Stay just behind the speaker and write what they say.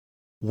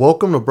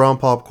Welcome to Brown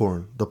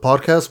Popcorn, the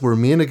podcast where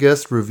me and a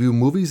guest review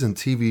movies and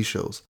TV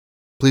shows.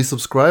 Please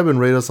subscribe and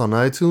rate us on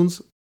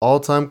iTunes. All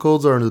time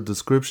codes are in the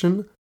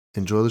description.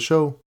 Enjoy the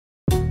show.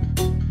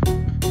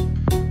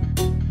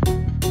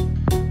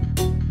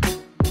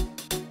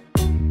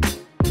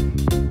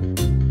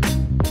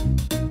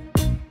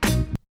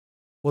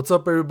 What's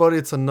up, everybody?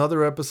 It's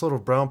another episode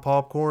of Brown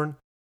Popcorn.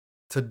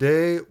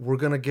 Today, we're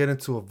going to get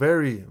into a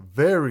very,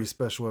 very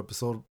special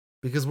episode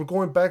because we're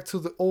going back to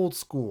the old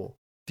school.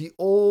 The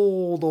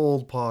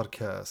old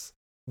podcast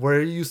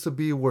where it used to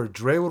be where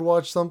Dre would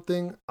watch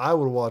something, I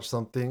would watch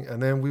something,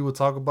 and then we would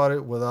talk about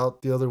it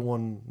without the other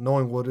one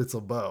knowing what it's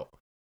about.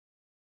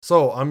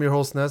 So I'm your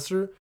host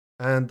Nestor,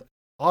 and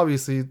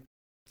obviously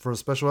for a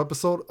special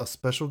episode, a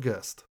special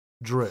guest,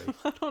 Dre.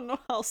 I don't know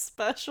how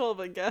special of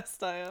a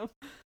guest I am.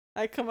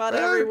 I come out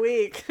every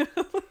week.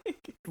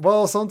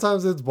 Well,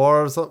 sometimes it's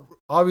bars.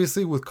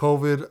 Obviously with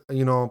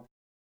COVID,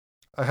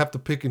 I have to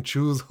pick and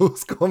choose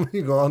who's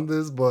coming on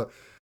this, but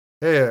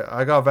hey,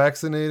 I got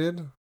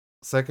vaccinated.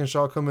 Second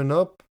shot coming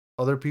up.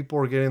 Other people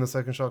are getting the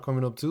second shot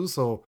coming up too.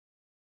 So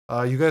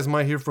you guys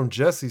might hear from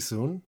Jesse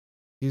soon.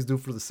 He's due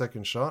for the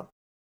second shot.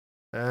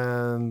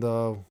 And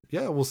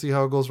we'll see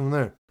how it goes from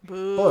there.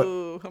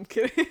 Boo, I'm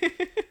kidding.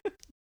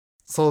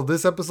 So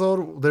this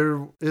episode,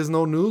 there is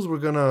no news. We're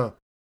going to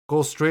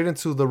go straight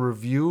into the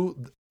review.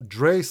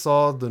 Dre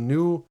saw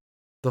The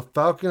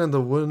Falcon and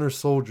the Winter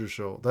Soldier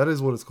show. That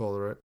is what it's called,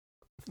 right?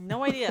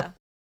 No idea.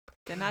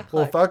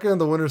 Well, Falcon and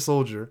the Winter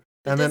Soldier.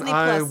 And then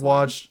I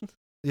watched,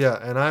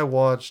 I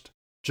watched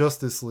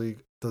Justice League,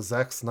 the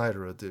Zack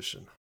Snyder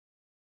edition.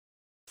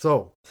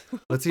 So,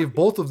 let's see if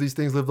both of these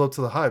things lived up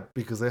to the hype,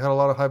 because they had a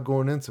lot of hype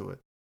going into it.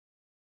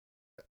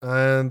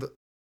 And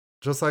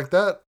just like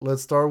that,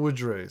 let's start with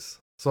Dre's.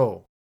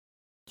 So,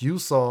 you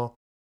saw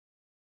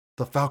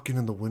The Falcon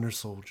and the Winter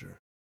Soldier.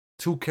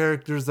 Two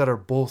characters that are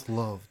both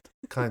loved,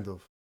 kind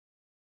of.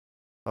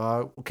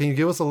 Can you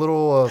give us a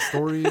little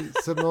story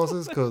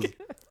synopsis? Because...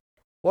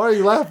 Why are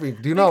you laughing?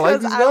 Do you not like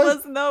these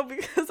guys?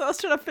 Because I was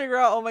trying to figure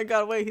out, oh my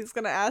god, wait, he's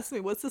going to ask me,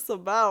 what's this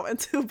about? And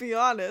to be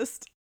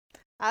honest,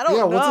 I don't know.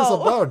 Yeah, what's this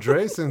about,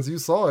 Dre, since you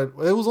saw it?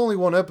 It was only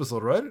one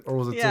episode, right? Or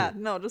was it two? Yeah,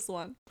 no, just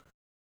one.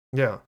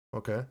 Yeah,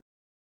 okay.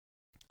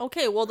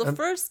 Okay, well, the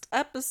first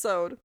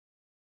episode,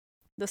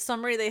 the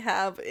summary they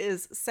have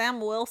is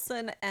Sam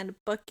Wilson and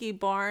Bucky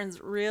Barnes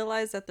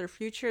realize that their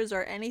futures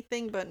are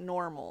anything but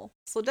normal.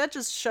 So that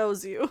just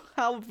shows you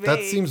how vague. That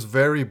seems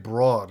very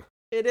broad.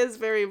 It is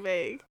very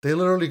vague. They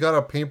literally got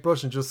a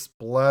paintbrush and just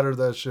splattered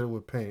that shit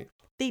with paint.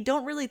 They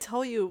don't really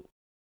tell you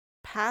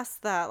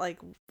past that, like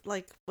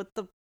what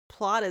the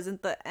plot is.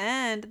 At the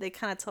end, they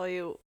kind of tell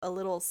you a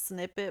little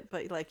snippet,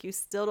 but like you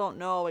still don't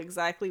know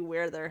exactly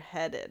where they're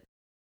headed.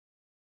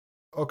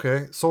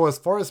 Okay, so as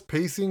far as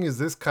pacing, is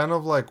this kind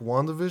of like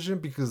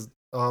WandaVision? Because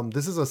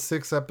this is a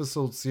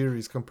 6-episode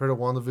series compared to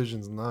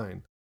WandaVision's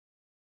 9.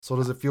 So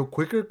does it feel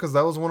quicker? Because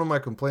that was one of my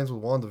complaints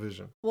with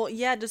WandaVision. Well,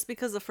 yeah, just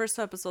because the first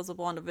 2 episodes of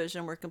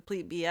WandaVision were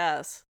complete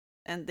BS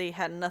and they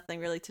had nothing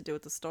really to do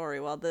with the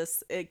story. While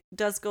this, it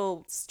does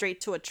go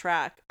straight to a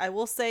track. I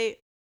will say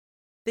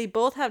they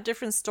both have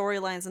different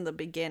storylines in the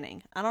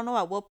beginning. I don't know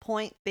at what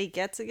point they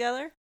get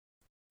together.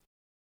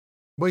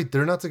 Wait,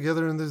 they're not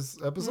together in this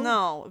episode?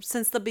 No,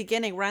 since the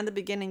beginning, right in the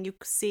beginning, you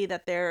see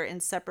that they're in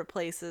separate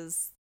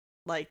places,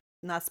 like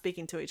not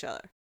speaking to each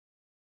other.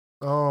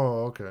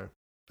 Oh, okay.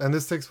 And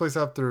this takes place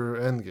after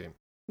Endgame.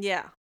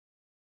 Yeah.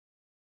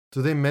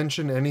 Do they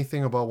mention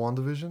anything about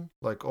WandaVision?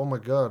 Like, oh my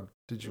god,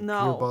 did you hear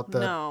about that?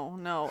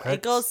 No.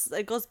 Hex?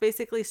 It goes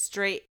basically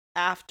straight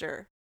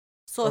after.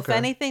 So if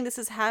anything, this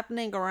is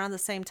happening around the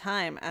same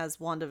time as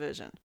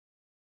WandaVision.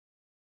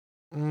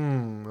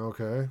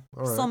 Okay.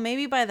 All right. So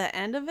maybe by the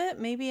end of it,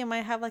 maybe it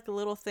might have like a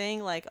little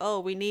thing like, oh,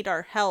 we need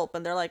our help.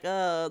 And they're like,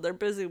 they're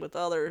busy with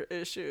other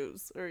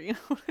issues. Or, you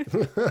know.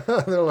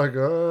 They're like,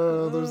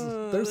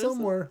 there's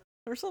somewhere.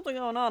 There's something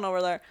going on over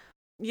there.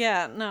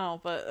 Yeah, no,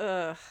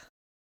 but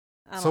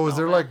So is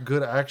there like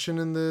good action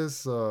in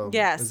this?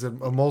 Yes. Is it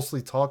a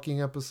mostly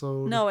talking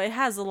episode? No, it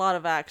has a lot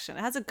of action. It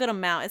has a good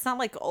amount. It's not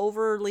like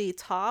overly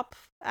top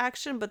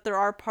action, but there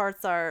are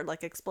parts that are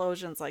like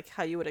explosions, like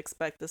how you would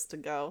expect this to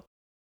go.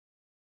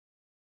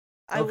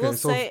 I will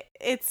say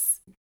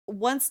it's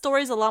one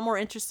story is a lot more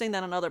interesting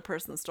than another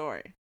person's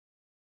story.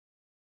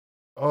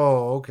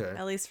 Oh, okay.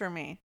 At least for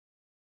me.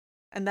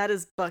 And that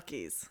is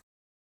Bucky's.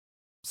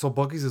 So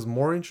Bucky's is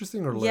more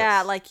interesting or less?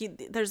 Yeah, like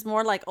there's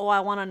more like, oh, I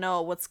want to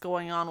know what's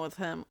going on with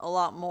him a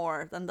lot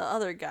more than the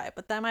other guy.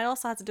 But that might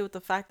also have to do with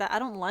the fact that I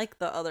don't like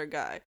the other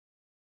guy.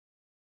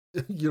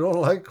 You don't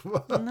like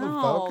the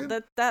Falcon?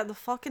 that the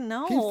fucking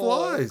no. He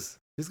flies.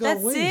 He's got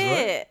wings,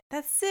 right?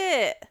 That's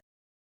it.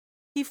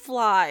 He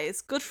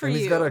flies. Good for you. And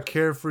he's got a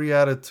carefree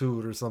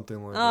attitude or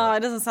something like that. Oh,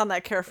 it doesn't sound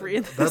that carefree.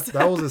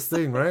 That was his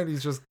thing, right?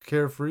 He's just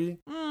carefree.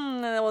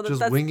 Well,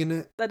 just winging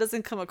it. That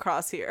doesn't come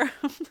across here.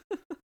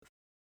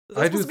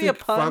 I do think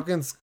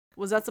Falcon's...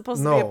 Was that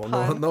supposed to be a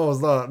pun? No,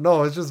 it's not.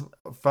 No, it's just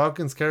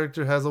Falcon's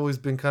character has always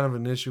been kind of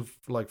an issue,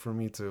 like for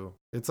me too.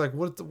 It's like,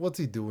 what's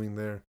he doing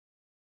there?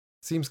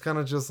 Seems kind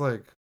of just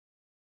like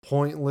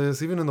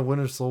pointless. Even in the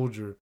Winter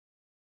Soldier,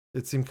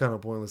 it seemed kind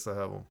of pointless to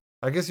have him.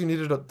 I guess you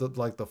needed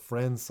the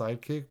friend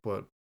sidekick,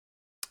 but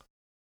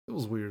it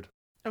was weird.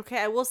 Okay,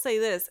 I will say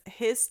this.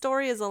 His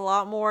story is a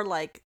lot more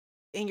like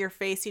in your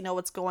face, you know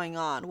what's going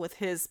on with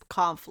his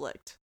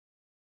conflict.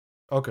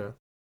 Okay.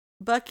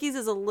 Bucky's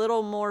is a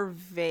little more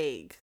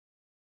vague.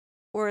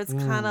 Or it's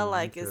kind of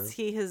like, okay. Is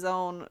he his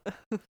own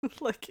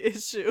like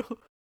issue?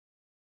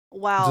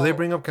 Wow. Do they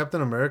bring up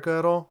Captain America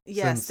at all?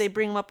 Yes, they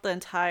bring him up the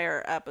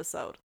entire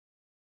episode.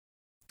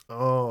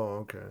 Oh,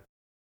 okay.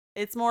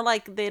 It's more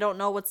like they don't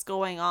know what's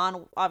going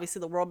on. Obviously,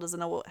 the world doesn't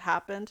know what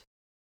happened.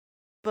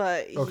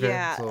 But okay,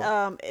 yeah,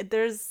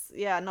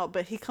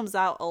 but he comes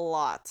out a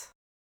lot.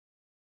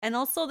 And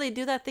also, they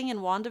do that thing in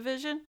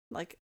WandaVision,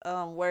 like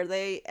where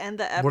they end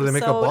the episode. Where they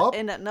make a bop?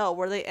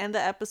 Where they end the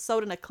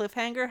episode in a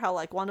cliffhanger. How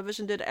like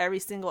WandaVision did every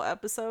single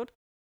episode.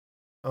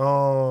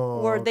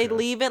 Oh. Where they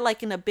leave it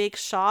like in a big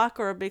shock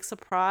or a big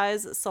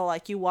surprise, so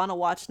like you want to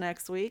watch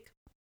next week.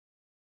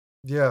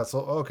 Yeah. So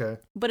okay.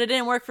 But it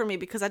didn't work for me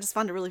because I just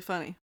found it really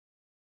funny.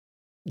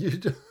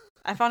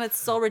 I found it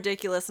so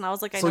ridiculous, and I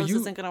was like, I know this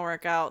isn't gonna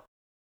work out.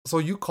 So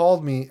you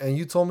called me and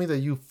you told me that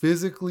you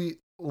physically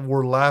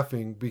were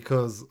laughing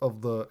because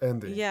of the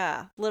ending.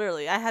 Yeah,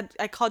 literally.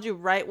 I called you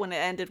right when it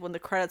ended, when the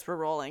credits were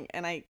rolling,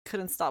 and I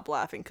couldn't stop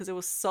laughing because it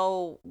was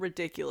so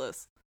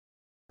ridiculous.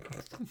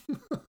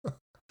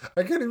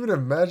 I can't even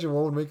imagine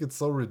what would make it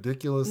so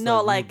ridiculous.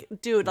 No, like,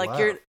 dude,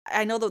 like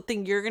I know the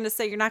thing you're gonna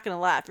say, you're not gonna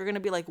laugh. You're gonna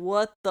be like,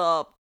 what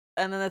the,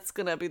 and then that's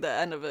gonna be the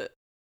end of it.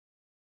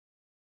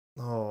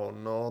 Oh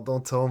no,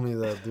 don't tell me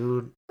that,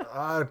 dude.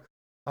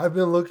 I've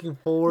been looking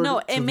forward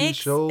to these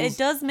shows. It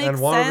does make sense.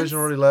 And WandaVision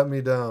already let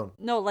me down.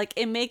 No, like,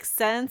 it makes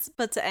sense,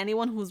 but to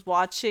anyone who's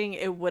watching,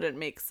 it wouldn't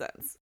make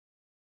sense.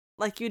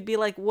 Like, you'd be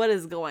like, what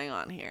is going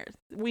on here?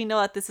 We know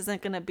that this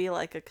isn't going to be,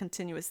 like, a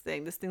continuous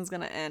thing. This thing's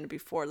going to end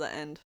before the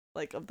end,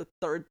 like, of the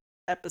third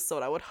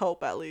episode, I would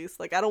hope, at least.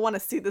 Like, I don't want to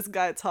see this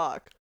guy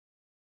talk.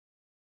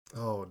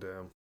 Oh,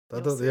 damn.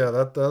 That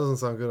doesn't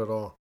sound good at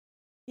all.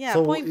 Yeah,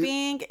 so point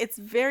being,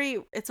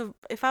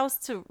 if I was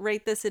to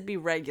rate this, it'd be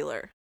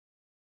regular.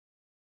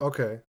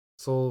 Okay,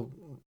 so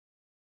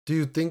do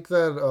you think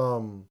that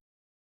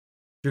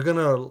you're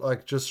gonna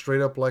like just straight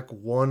up like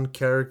one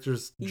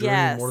character's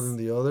journey more than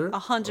the other?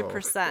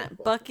 100%.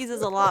 Oh. Bucky's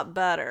is a lot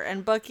better,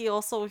 and Bucky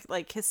also,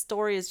 like, his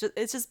story is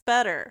just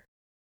better.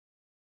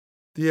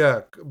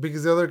 Yeah,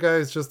 because the other guy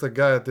is just a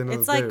guy at the end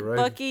of the day, right?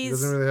 Bucky's, he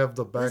doesn't really have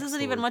the backstory. This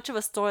isn't even much of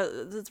a story.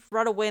 It's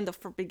right away in the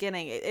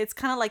beginning. It's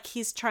kind of like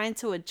he's trying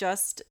to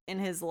adjust in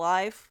his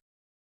life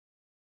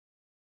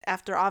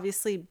after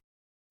obviously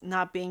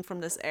not being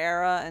from this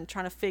era and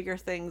trying to figure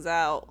things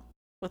out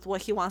with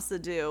what he wants to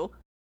do.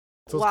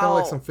 So it's kind of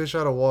like some fish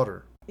out of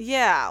water.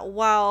 Yeah,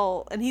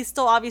 and he's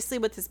still obviously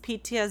with his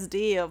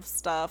PTSD of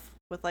stuff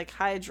with like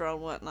Hydra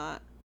and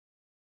whatnot.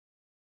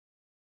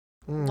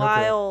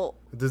 Okay.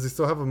 Does he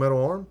still have a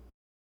metal arm?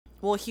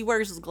 Well, he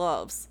wears his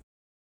gloves.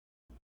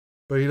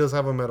 But he does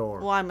have a metal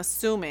arm. Well, I'm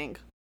assuming,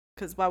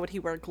 because why would he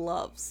wear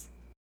gloves?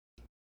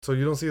 So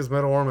you don't see his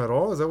metal arm at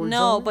all? Is that what you're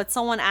telling me? No, but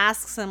someone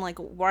asks him, like,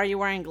 why are you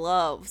wearing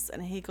gloves?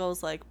 And he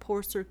goes, like,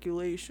 poor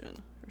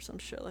circulation or some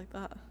shit like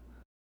that.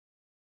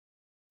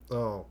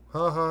 Oh.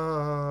 Ha ha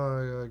ha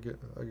ha. I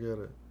get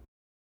it.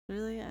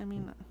 Really? I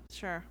mean,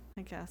 sure,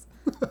 I guess.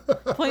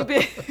 Point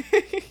being,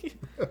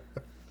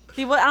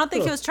 I don't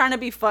think he was trying to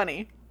be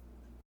funny.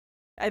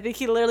 I think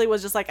he literally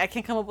was just like, I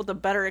can't come up with a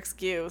better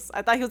excuse.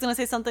 I thought he was going to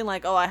say something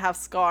like, oh, I have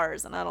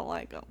scars and I don't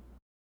like them.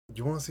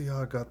 You want to see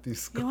how I got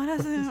these scars? You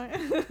want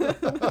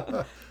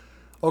to see?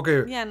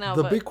 Okay. Yeah, no.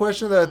 The big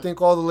question that I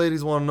think all the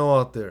ladies want to know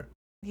out there.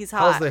 He's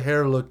hot. How's the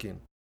hair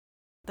looking?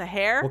 The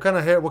hair? What kind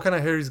of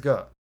hair he's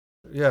got?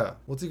 Yeah.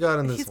 What's he got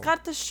in this one? He's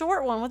got the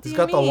short one. What do you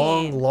mean? He's got the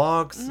long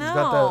locks. No. He's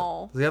got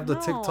that. Does he have the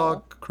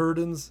TikTok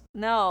curtains?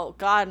 No.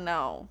 God,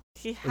 no.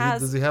 He has.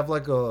 Does he have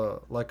like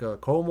a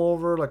comb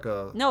over, like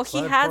a? No, he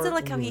has it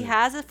like how he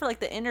has it for like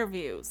the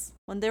interviews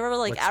when they were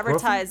like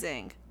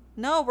advertising. Scruffy?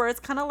 No, where it's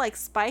kind of like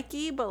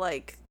spiky, but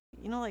like,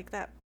 you know, like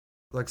that.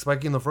 Like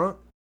spiky in the front?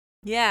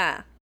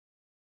 Yeah.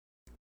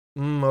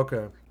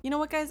 Okay. You know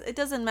what, guys? It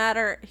doesn't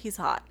matter. He's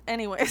hot.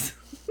 Anyways.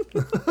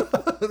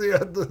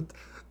 Yeah,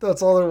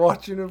 that's all they're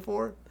watching it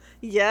for?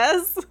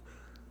 Yes.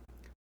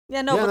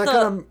 Yeah, no,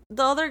 but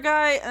the other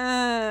guy,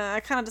 I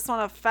kind of just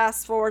want to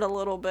fast forward a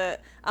little bit.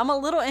 I'm a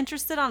little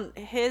interested on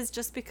his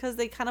just because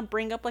they kind of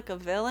bring up like a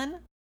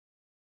villain,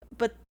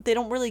 but they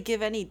don't really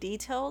give any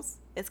details.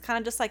 It's kind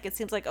of just like, it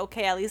seems like,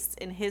 okay, at least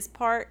in his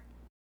part.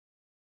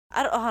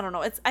 I don't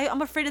know.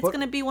 I'm afraid it's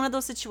going to be one of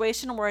those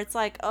situations where it's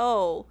like,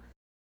 oh,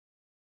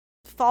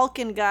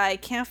 Falcon guy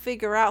can't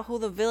figure out who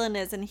the villain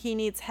is and he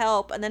needs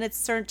help. And then it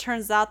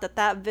turns out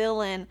that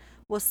villain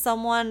was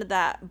someone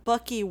that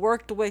Bucky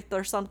worked with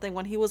or something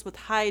when he was with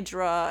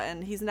Hydra,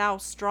 and he's now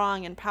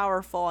strong and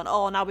powerful, and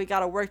now we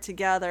gotta work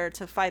together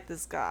to fight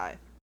this guy.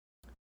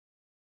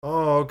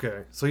 Oh,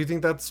 okay. So you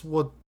think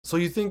so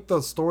you think the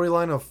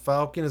storyline of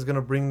Falcon is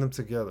gonna bring them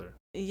together?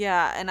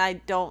 Yeah, and I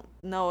don't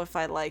know if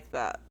I like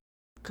that.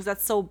 Because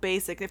that's so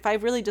basic. If I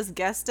really just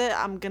guessed it,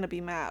 I'm gonna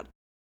be mad.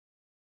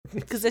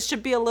 Because it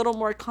should be a little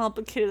more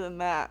complicated than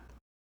that.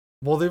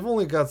 Well, they've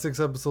only got 6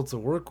 episodes to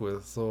work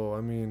with, so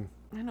I mean,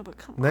 I know, but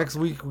come next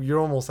week you're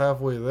almost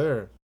halfway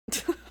there.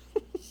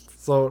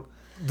 So,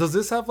 does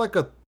this have like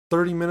a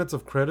 30 minutes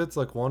of credits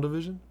like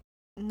WandaVision?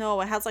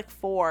 No, it has like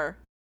 4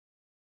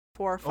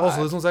 or 5. Oh,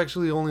 so this one's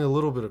actually only a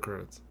little bit of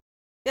credits.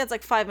 Yeah, it's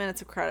like 5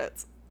 minutes of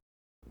credits.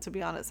 To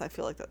be honest, I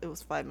feel like that it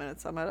was 5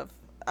 minutes.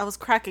 I was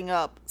cracking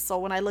up. So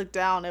when I looked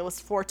down, it was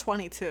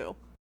 4:22.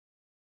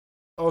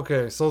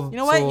 Okay, so you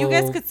know what? You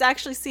guys could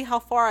actually see how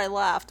far I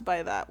laughed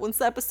by that. Once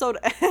the episode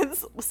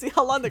ends, we'll see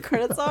how long the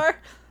credits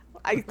are.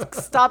 I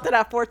stopped it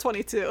at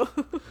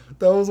 4:22.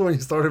 That was when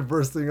you started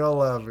bursting out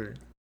laughing.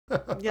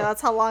 Yeah,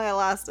 that's how long I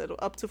lasted,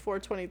 up to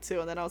 4:22,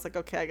 and then I was like,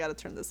 okay, I gotta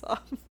turn this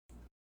off.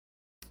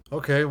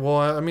 Okay, well,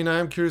 I mean, I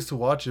am curious to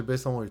watch it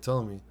based on what you're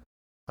telling me.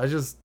 I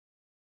just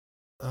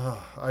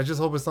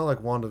hope it's not like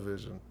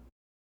WandaVision.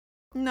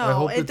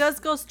 No, it does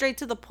go straight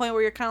to the point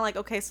where you're kind of like,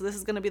 okay, so this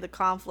is going to be the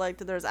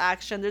conflict. There's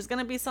action. There's going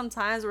to be some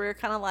times where you're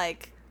kind of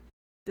like,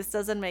 this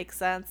doesn't make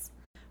sense.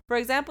 For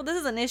example, this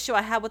is an issue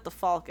I have with the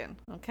Falcon,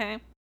 okay?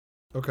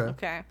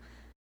 Okay.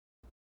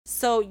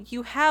 So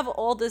you have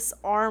all this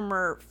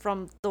armor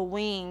from the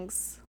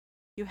wings.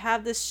 You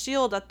have this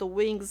shield that the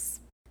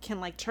wings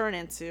can, like, turn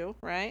into,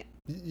 right?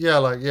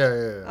 Yeah,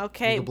 yeah.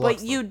 Okay,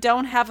 but you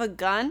don't have a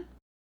gun?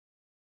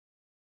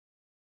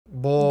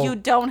 Well, you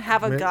don't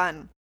have a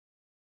gun.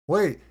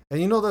 Wait,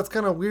 and that's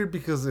kind of weird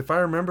because if I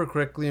remember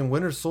correctly, in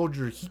Winter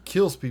Soldier, he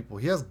kills people.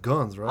 He has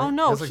guns, right? Oh,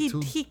 no,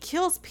 he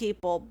kills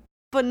people,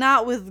 but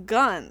not with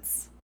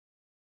guns.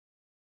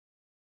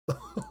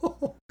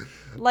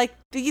 Like,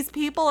 these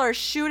people are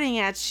shooting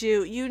at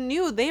you. You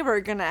knew they were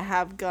going to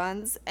have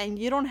guns, and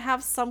you don't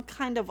have some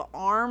kind of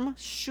arm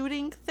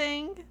shooting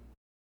thing?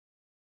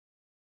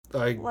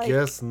 I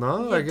guess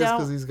not. I guess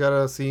because he's got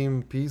to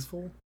seem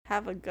peaceful.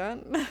 Have a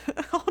gun?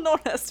 Oh, no,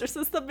 Nestor,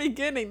 since the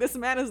beginning, this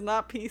man is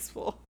not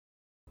peaceful.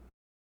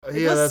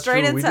 Yeah, that's true.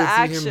 We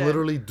did see him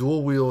literally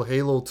dual wield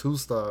Halo 2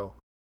 style.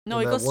 No,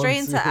 he goes straight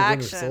into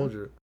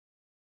action.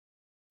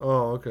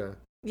 Oh, okay.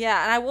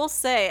 Yeah, and I will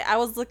say, I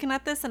was looking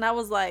at this and I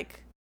was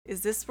like,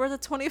 is this where the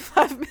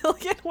 $25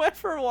 million went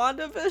for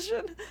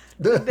WandaVision?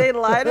 Did they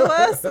lie to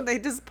us and they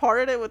just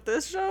parted it with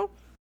this show?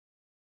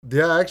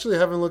 Yeah, I actually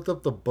haven't looked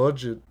up the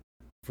budget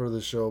for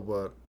the show,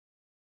 but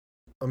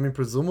I mean,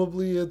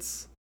 presumably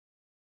it's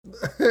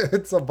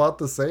about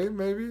the same,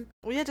 maybe?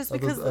 Well, yeah, just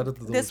because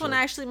this one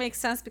actually makes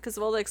sense because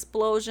of all the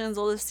explosions,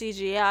 all the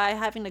CGI,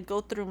 having to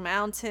go through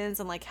mountains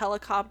and like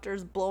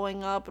helicopters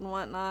blowing up and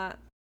whatnot.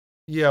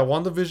 Yeah,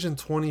 WandaVision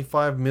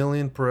 25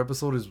 million per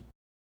episode is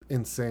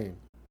insane.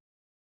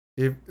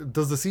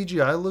 Does the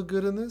CGI look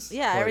good in this?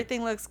 Yeah,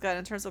 everything looks good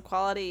in terms of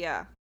quality.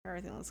 Yeah,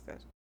 everything looks good.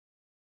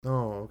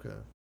 Oh, okay.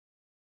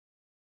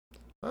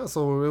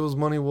 So it was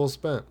money well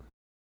spent.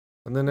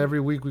 And then every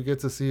week we get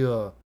to see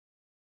a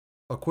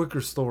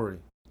quicker story.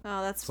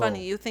 Oh, that's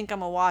funny. You think I'm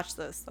gonna watch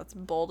this? That's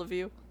bold of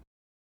you.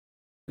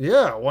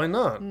 Yeah, why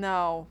not?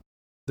 No.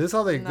 This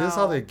is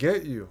how they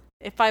get you.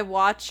 If I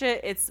watch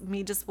it, it's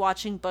me just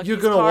watching Bucky's You're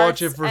gonna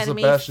watch it for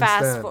Sebastian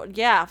Stan.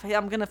 Yeah,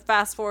 I'm gonna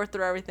fast forward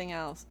through everything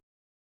else.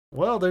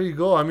 Well, there you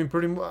go. I mean,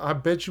 pretty much. I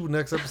bet you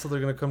next episode they're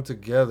gonna come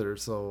together,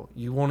 so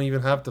you won't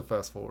even have to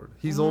fast forward.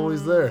 He's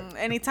always there.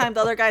 Anytime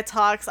the other guy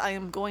talks, I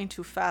am going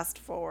to fast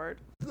forward.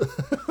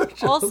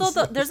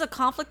 Also, there's a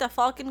conflict that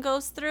Falcon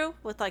goes through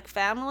with like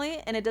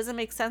family, and it doesn't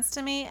make sense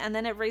to me. And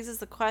then it raises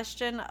the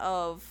question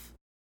of,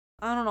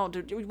 I don't know,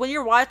 dude. When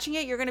you're watching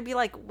it, you're gonna be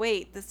like,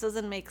 wait, this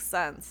doesn't make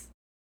sense.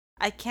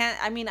 I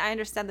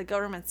understand the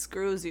government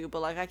screws you,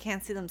 but like I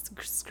can't see them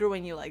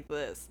screwing you like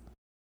this.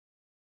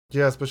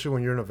 Yeah, especially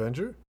when you're an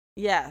Avenger.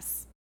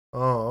 Yes.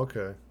 Oh,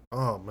 okay.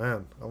 Oh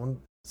man,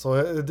 so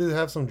it did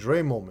have some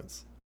Dre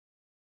moments.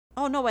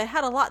 Oh no, it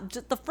had a lot.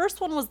 The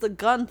first one was the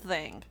gun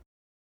thing.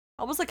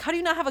 I was like, how do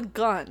you not have a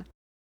gun?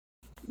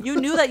 You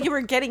knew that you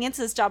were getting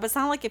into this job. It's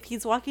not like if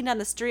he's walking down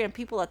the street and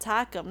people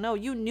attack him. No,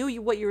 you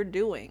knew what you were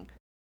doing.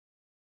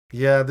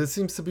 Yeah, this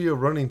seems to be a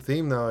running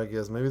theme now, I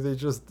guess. Maybe they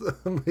just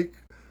make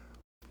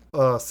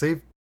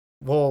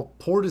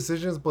poor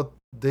decisions, but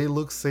they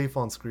look safe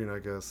on screen, I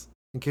guess,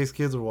 in case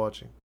kids are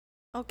watching.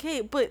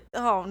 Okay, but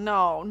oh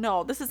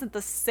no, this isn't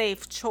the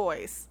safe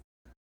choice.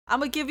 I'm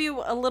gonna give you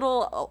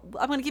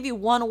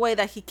one way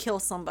that he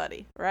kills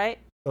somebody, right?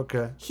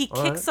 Okay. He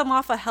kicks him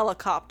off a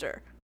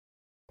helicopter.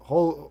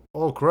 Oh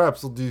crap!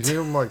 So do you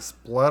hear him like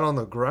splat on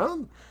the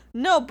ground?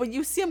 No, but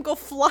you see him go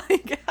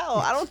flying out.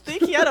 I don't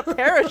think he had a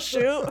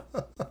parachute.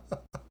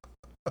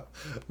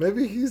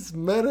 Maybe he's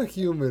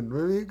metahuman.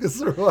 Maybe he could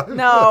survive.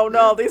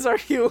 No, these are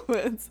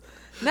humans.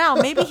 Now,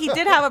 maybe he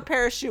did have a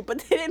parachute, but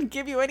they didn't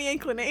give you any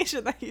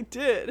inclination that he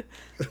did.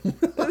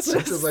 It's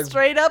just like,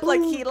 straight up,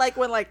 like he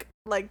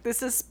when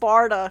this is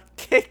Sparta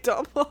kicked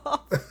him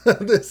off.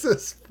 This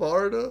is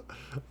Sparta?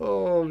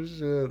 Oh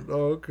shit.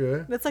 Oh,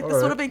 okay. It's like,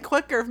 this would have been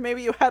quicker if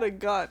maybe you had a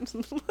gun.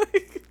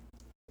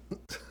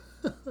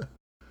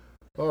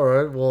 All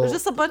right, well, there's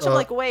just a bunch of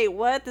like, wait,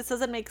 what? This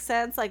doesn't make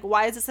sense. Like,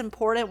 why is this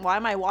important? Why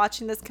am I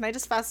watching this? Can I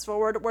just fast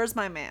forward? Where's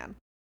my man?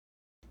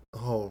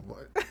 Oh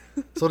my.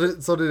 So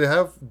did it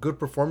have good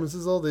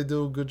performances though? They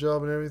do a good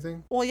job and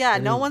everything? Well, yeah,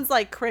 no one's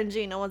like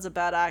cringy. No one's a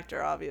bad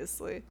actor,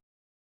 obviously.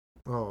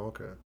 Oh,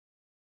 okay.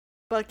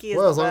 Bucky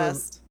is the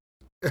best.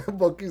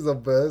 Bucky's the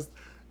best.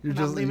 You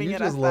just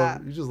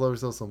love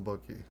yourself some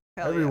Bucky.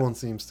 Hell Everyone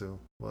seems to,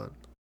 but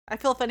I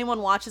feel if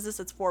anyone watches this,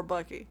 it's for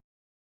Bucky.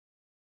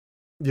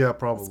 Yeah,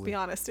 probably. Let's be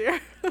honest here.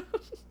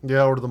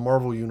 Yeah, or the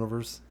Marvel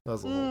universe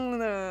as a whole.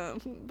 No,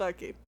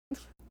 Bucky.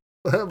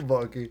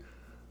 Bucky.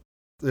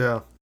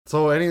 Yeah.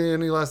 So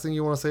any last thing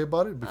you want to say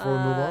about it before we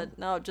move on?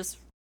 No, just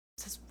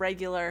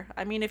regular.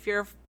 I mean, if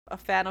you're a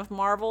fan of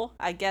Marvel,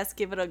 I guess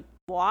give it a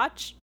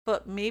watch.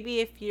 But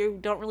maybe if you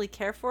don't really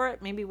care for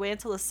it, maybe wait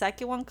until the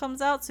second one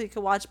comes out so you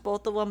can watch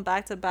both of them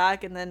back to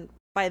back, and then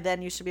by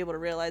then you should be able to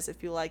realize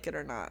if you like it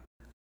or not.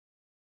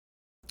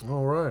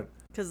 All right.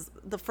 Because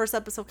the first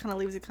episode kind of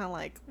leaves you kind of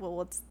like, well,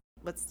 what's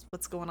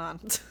going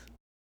on?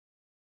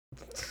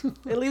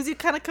 It leaves you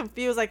kind of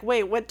confused, like,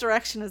 wait, what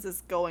direction is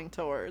this going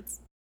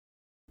towards?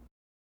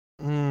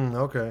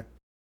 Okay.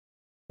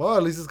 Well,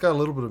 at least it's got a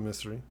little bit of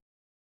mystery.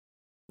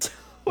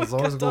 As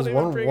long as it goes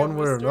one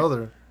way or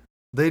another.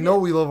 They know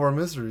we love our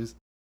mysteries.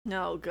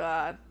 No,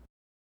 God.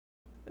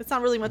 It's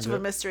not really much of a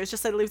mystery. It's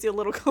just that it leaves you a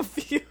little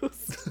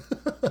confused.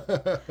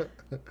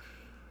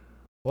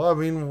 Well, I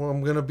mean,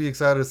 I'm going to be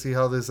excited to see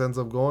how this ends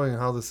up going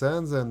and how this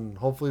ends, and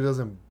hopefully it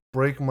doesn't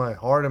break my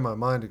heart and my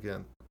mind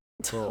again.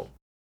 So,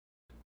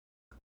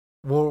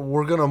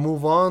 we're going to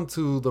move on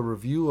to the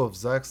review of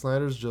Zack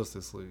Snyder's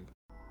Justice League.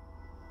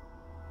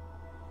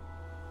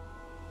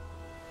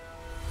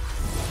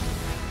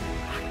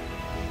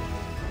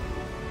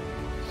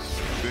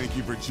 Thank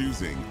you for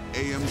choosing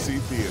AMC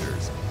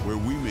Theaters, where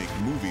we make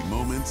movie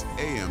moments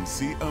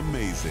AMC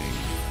amazing.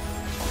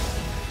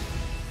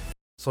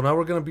 So now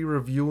we're going to be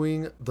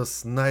reviewing the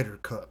Snyder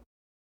Cut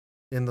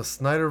in the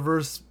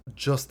Snyderverse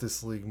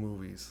Justice League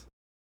movies.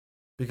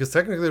 Because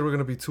technically there were going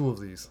to be two of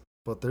these,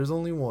 but there's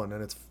only one,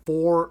 and it's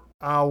 4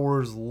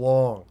 hours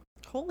long.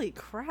 Holy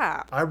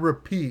crap. I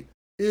repeat,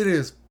 it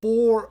is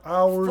 4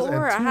 hours and 2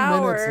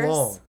 minutes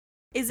long.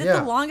 Is it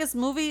the longest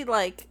movie,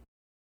 like...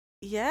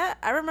 Yeah,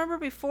 I remember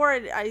before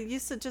I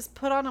used to just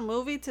put on a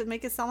movie to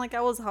make it sound like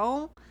I was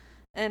home,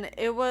 and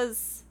it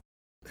was...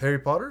 Harry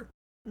Potter?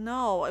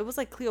 No, it was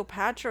like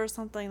Cleopatra or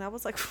something. That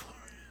was like 4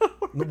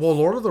 hours. Well,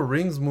 Lord of the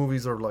Rings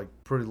movies are like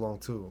pretty long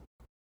too.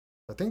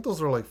 I think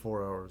those are like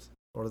 4 hours.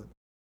 Or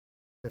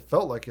it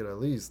felt like it at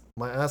least.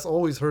 My ass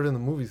always hurt in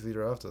the movie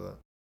theater after that.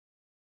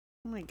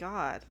 Oh my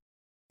God.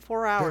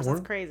 4 hours,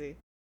 that's crazy.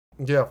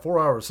 Yeah, 4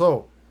 hours.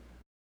 So,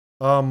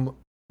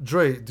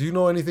 Dre, do you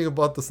know anything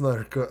about the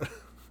Snyder Cut?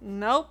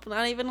 Nope,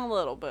 not even a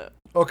little bit.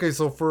 Okay,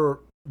 so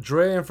for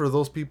Dre and for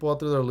those people out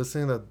there that are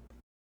listening that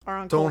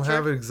don't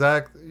have it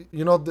exact,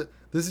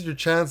 this is your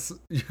chance.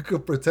 You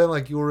could pretend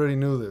like you already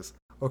knew this.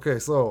 Okay,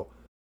 so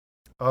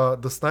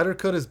the Snyder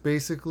Cut is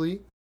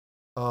basically,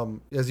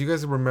 as you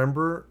guys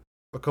remember,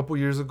 a couple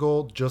years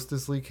ago,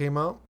 Justice League came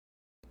out.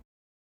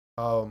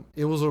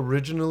 It was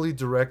originally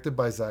directed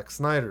by Zack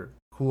Snyder,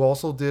 who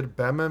also did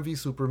Batman v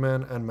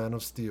Superman and Man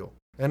of Steel,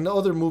 and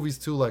other movies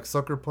too, like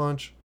Sucker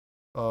Punch,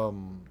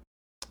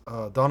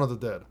 Dawn of the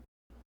Dead,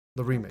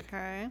 the remake.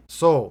 Okay.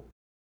 So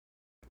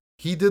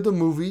he did the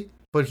movie,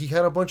 but he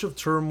had a bunch of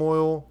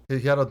turmoil.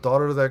 He had a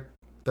daughter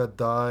that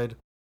died.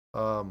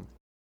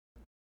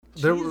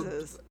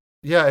 Jesus.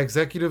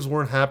 Executives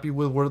weren't happy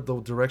with where the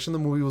direction the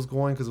movie was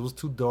going because it was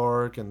too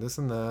dark and this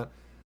and that.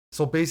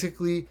 So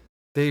basically,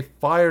 they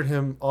fired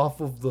him off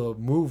of the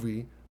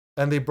movie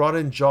and they brought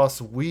in Joss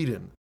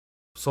Whedon.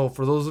 So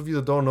for those of you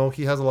that don't know,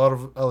 he has a lot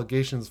of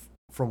allegations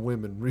from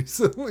women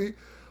recently.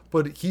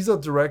 But he's a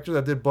director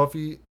that did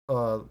Buffy,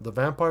 the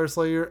Vampire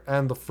Slayer,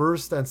 and the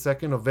first and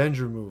second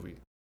Avenger movie.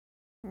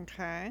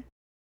 Okay.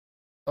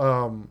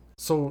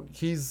 So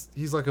he's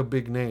like a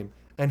big name,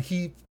 and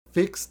he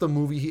fixed the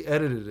movie. He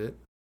edited it.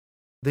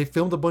 They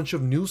filmed a bunch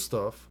of new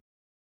stuff,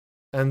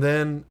 and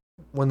then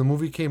when the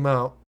movie came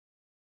out,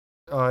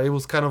 it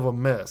was kind of a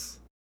mess.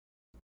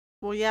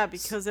 Well, yeah,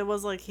 because it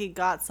was like he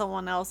got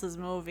someone else's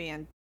movie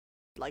and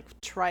like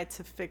tried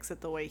to fix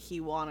it the way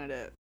he wanted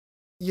it.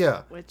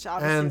 Yeah. Which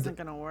obviously isn't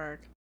going to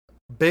work.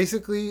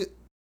 Basically,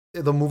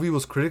 the movie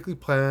was critically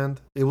planned.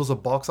 It was a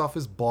box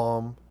office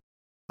bomb.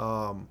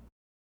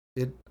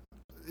 It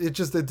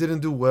didn't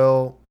do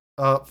well.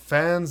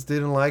 Fans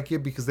didn't like it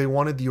because they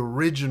wanted the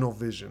original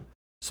vision.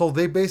 So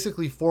they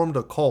basically formed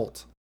a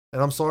cult.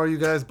 And I'm sorry, you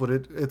guys, but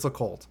it's a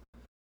cult.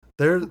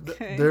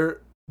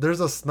 There's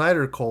a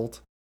Snyder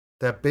cult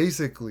that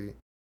basically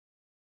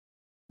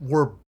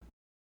were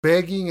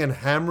begging and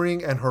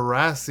hammering and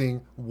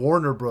harassing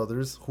Warner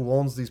Brothers, who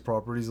owns these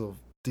properties of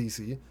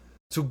DC,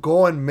 to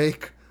go and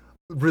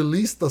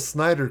release the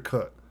Snyder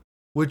Cut,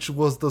 which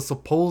was the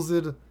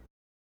supposed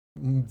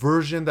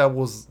version that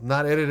was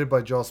not edited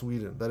by Joss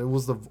Whedon, that it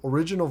was the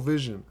original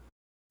vision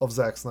of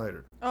Zack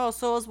Snyder. Oh,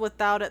 so it was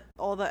without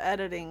all the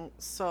editing,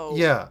 so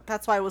yeah,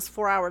 that's why it was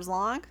 4 hours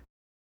long?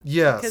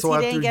 Yeah, because so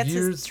he didn't get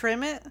to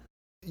trim it?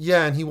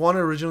 Yeah, and he wanted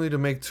originally to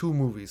make 2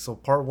 movies, so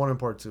part 1 and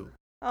part 2.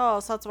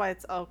 Oh, so that's why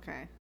it's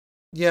okay.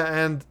 Yeah,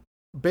 and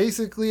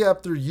basically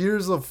after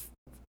years of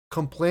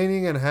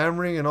complaining and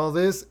hammering and all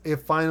this, it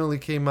finally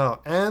came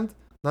out. And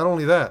not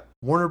only that,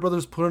 Warner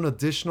Brothers put an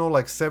additional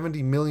like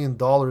 $70 million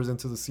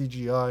into the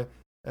CGI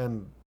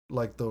and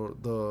like the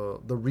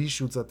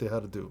reshoots that they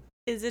had to do.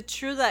 Is it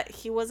true that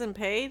he wasn't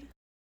paid?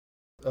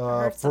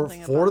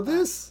 For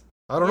this?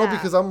 I don't know,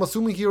 because I'm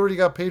assuming he already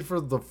got paid for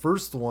the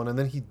first one, and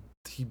then he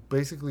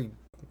basically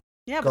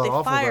got but they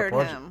off fired of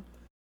that him.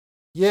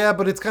 Yeah,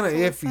 but it's kind of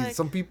iffy. Like...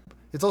 Some people.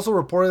 It's also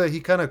reported that he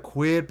kind of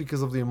quit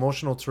because of the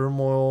emotional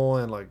turmoil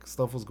and like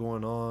stuff was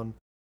going on.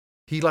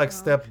 He like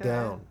stepped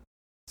down.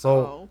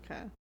 So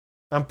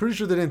I'm pretty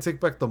sure they didn't take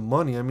back the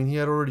money. I mean, he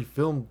had already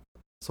filmed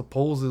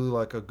supposedly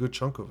like a good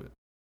chunk of it.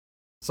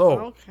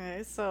 So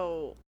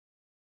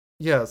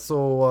yeah.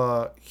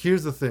 So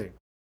here's the thing.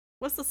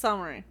 What's the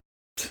summary?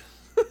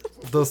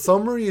 The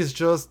summary is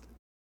just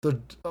the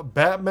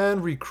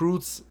Batman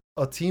recruits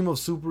a team of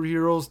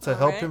superheroes to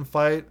help him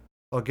fight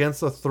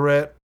against the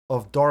threat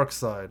of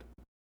Darkseid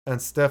and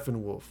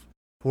Steppenwolf,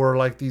 who are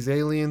like these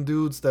alien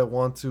dudes that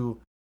want to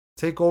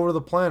take over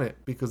the planet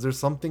because there's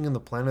something in the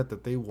planet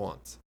that they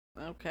want.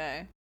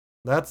 Okay.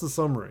 That's the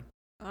summary.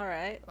 All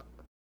right.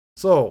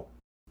 So,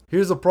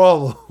 here's a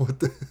problem with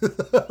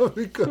this.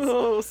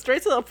 Because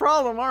straight to the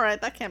problem. All right,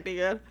 that can't be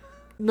good.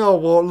 No,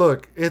 well,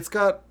 look, it's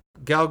got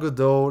Gal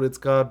Gadot, it's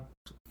got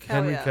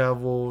Henry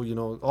Cavill, you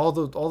know, all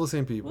the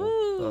same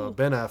people.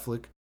 Ben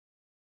Affleck.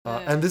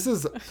 And this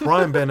is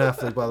prime Ben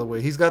Affleck, by the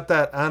way. He's got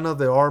that Ana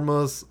de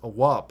Armas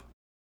WAP.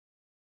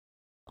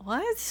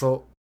 What?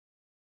 So,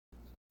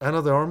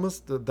 Ana de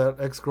Armas, that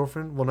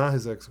ex-girlfriend? Well, not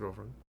his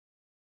ex-girlfriend.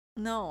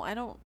 No, I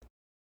don't.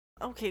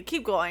 Okay,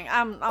 keep going.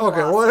 I'm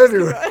okay, lost. Well,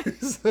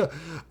 anyways.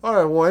 All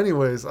right, well,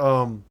 anyways.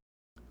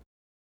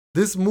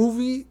 This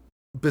movie,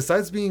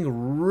 besides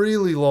being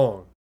really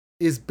long,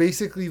 is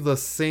basically the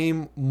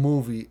same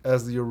movie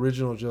as the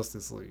original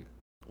Justice League.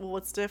 Well,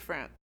 what's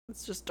different?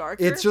 It's just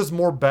darker? It's just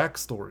more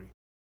backstory.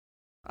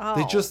 Oh.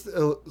 They just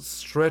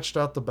stretched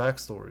out the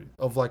backstory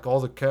of like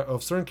all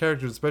of certain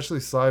characters, especially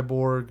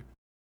Cyborg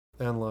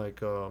and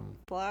like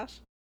Flash.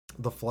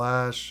 The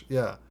Flash,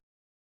 yeah.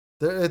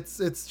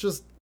 It's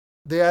just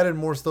they added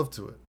more stuff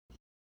to it.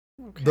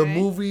 Okay. The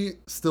movie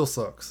still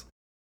sucks.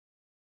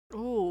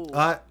 Ooh.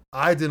 I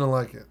didn't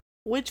like it.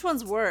 Which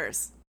one's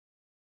worse?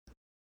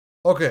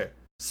 Okay,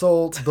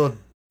 so the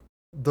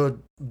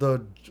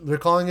they're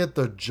calling it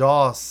the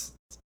Justice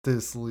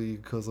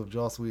League because of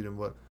Joss Whedon,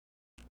 but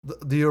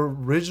the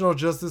original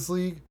Justice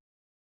League,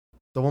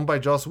 the one by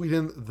Joss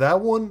Whedon,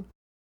 that one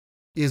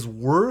is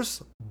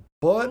worse,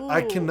 but ooh.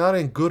 I cannot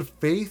in good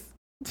faith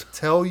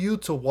tell you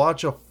to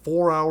watch a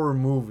 4-hour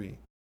movie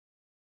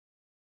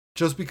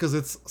just because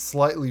it's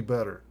slightly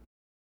better.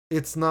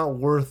 It's not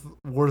worth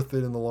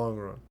it in the long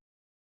run.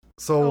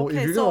 So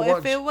if you're gonna watch,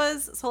 if it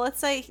was, so let's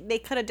say they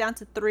cut it down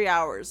to 3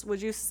 hours,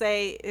 would you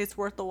say it's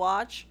worth the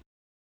watch?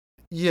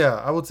 Yeah,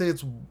 I would say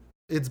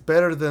it's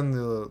better than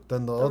the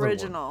other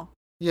original one.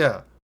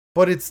 Yeah,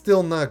 but it's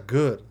still not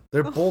good.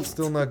 They're both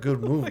still not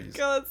good movies. Oh my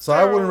God, so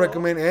terrible. I wouldn't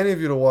recommend any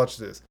of you to watch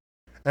this.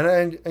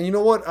 And you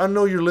know what? I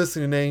know you're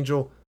listening,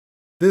 Angel.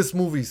 This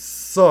movie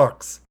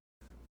sucks.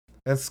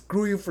 And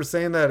screw you for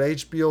saying that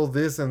HBO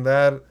this and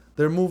that.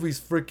 Their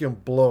movies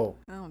freaking blow.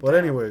 Oh, but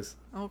damn. Anyways.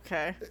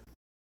 Okay.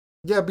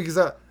 Yeah, because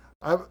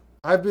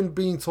I've been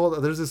being told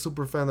that there's a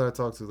super fan that I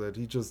talked to that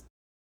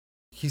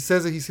he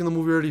says that he's seen the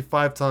movie already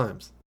 5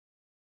 times.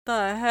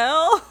 The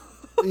hell?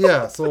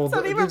 Yeah, so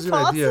that gives you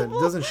an idea. He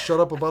doesn't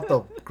shut up about the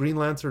Green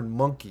Lantern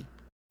monkey.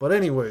 But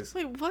anyways.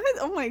 Wait, what?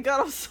 Oh my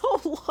God, I'm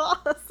so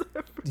lost.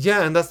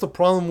 Yeah, and that's the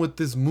problem with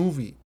this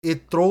movie.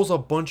 It throws a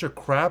bunch of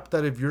crap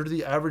that if you're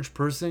the average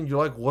person, you're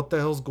like, what the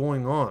hell's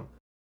going on?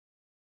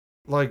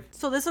 Like.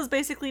 So this was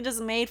basically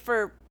just made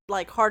for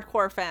like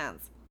hardcore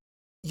fans.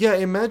 Yeah,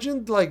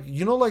 imagine like,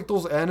 you know, like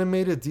those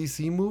animated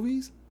DC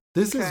movies?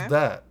 This is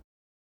that.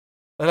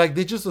 And like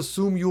they just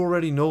assume you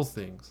already know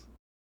things.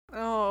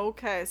 Oh,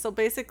 okay. So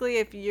basically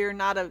if you're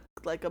not a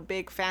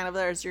big fan of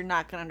theirs, you're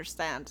not going to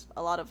understand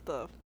a lot of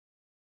the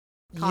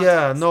context.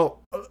 Yeah, no.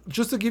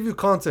 Just to give you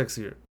context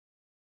here.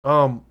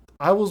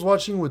 I was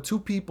watching with 2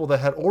 people that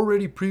had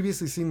already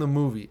previously seen the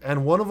movie,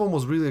 and one of them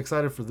was really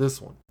excited for this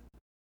one.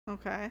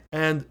 Okay.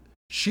 And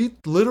she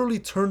literally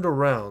turned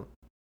around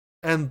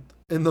and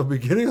in the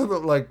beginning of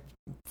the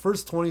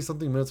first 20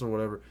 something minutes or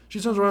whatever, she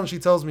turns around and she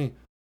tells me,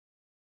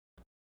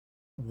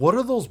 "What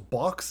are those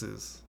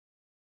boxes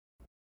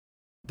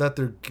that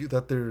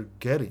they're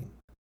getting?"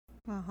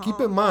 Uh-huh.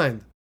 Keep in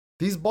mind,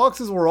 these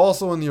boxes were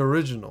also in the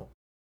original.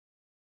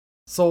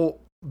 So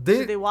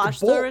did they watch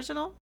the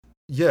original?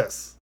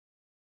 Yes.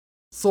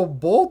 So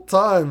both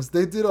times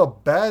they did a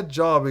bad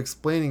job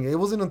explaining. It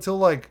wasn't until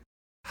like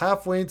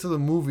halfway into the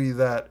movie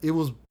that it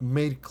was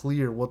made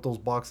clear what those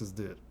boxes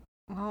did.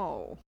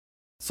 Oh.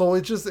 So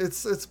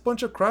it's a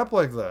bunch of crap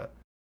like that.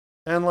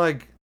 And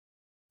like,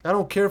 I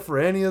don't care for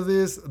any of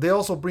this. They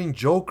also bring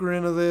Joker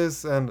into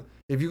this. And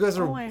if you guys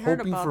are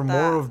hoping for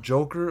more of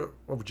Joker,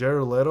 of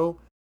Jared Leto,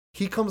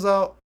 he comes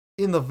out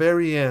in the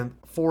very end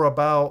for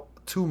about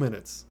 2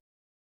 minutes.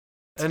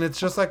 And it's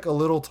just like a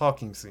little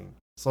talking scene.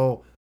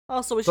 So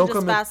we should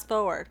just fast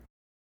forward.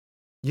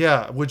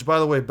 Yeah, which by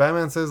the way,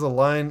 Batman says a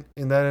line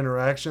in that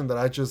interaction that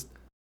I just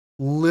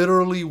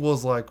literally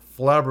was like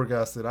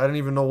flabbergasted. I didn't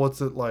even know what's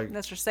it like.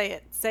 Let's just say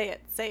it. Say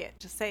it. Say it.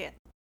 Just say it.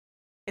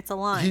 It's a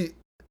line.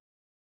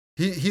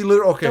 He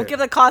literally, okay. Don't give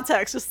the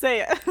context, just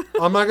say it.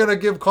 I'm not gonna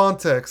give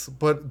context,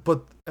 but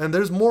and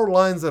there's more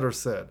lines that are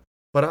said.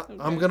 But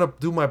I'm gonna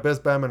do my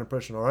best Batman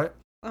impression, alright?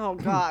 Oh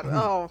god.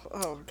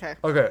 Okay.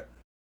 Okay.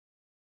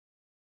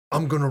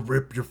 I'm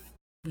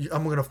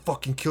gonna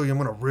fucking kill you. I'm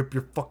gonna rip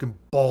your fucking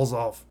balls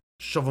off.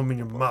 Shove them in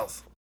your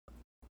mouth.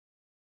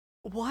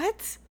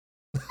 What?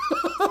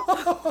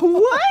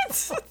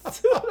 What?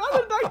 Dude, how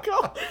did that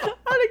go?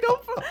 How did it go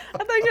from, I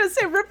thought you were gonna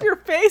say rip your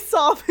face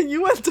off and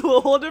you went to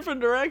a whole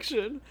different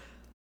direction.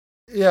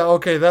 Yeah,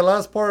 okay, that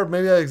last part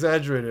maybe I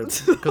exaggerated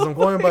because I'm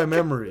going by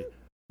memory.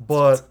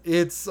 But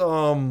it's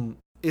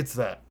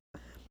that.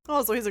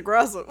 Oh, so he's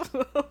aggressive.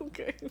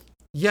 Okay.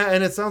 Yeah,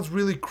 and it sounds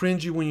really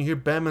cringy when you hear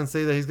Batman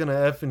say that he's gonna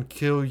effing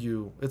kill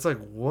you. It's like,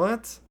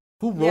 what?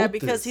 Who wrote this? Yeah,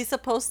 because he's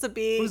supposed to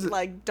be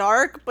like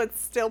dark but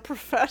still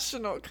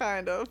professional,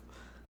 kind of.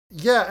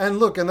 Yeah, and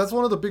look, and that's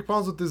one of the big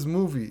problems with this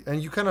movie.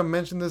 And you kind of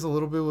mentioned this a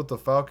little bit with the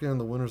Falcon and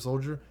the Winter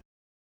Soldier.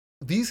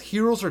 These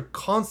heroes are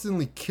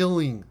constantly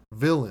killing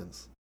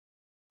villains.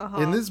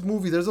 In this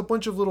movie, there's a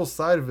bunch of little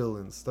side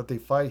villains that they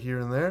fight here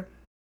and there.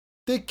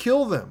 They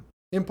kill them.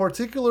 In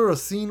particular, a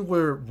scene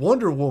where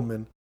Wonder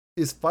Woman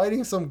is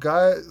fighting some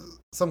guys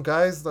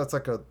that's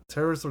like a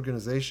terrorist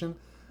organization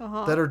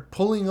that are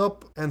pulling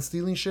up and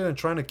stealing shit and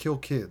trying to kill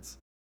kids.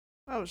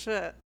 Oh,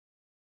 shit.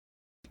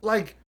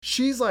 Like,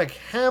 she's like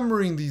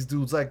hammering these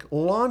dudes, like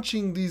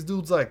launching these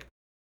dudes like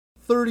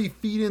 30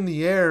 feet in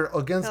the air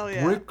against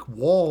brick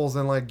walls,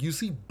 and like you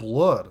see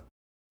blood.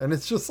 And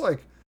it's just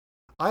like,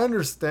 I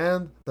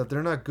understand that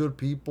they're not good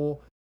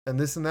people and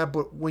this and that,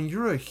 but when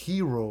you're a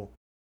hero,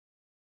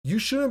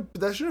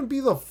 that shouldn't be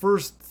the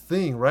first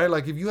thing, right?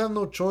 Like, if you have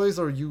no choice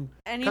or you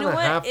kind of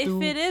have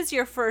to. If it is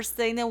your first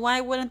thing, then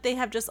why wouldn't they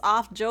have just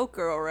off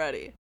Joker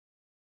already?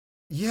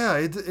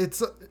 Yeah,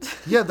 that's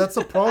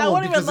a problem. I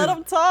won't even let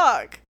him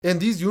talk. In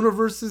these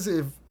universes,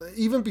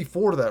 even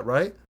before that,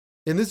 right?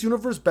 In this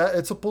universe,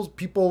 it's supposed,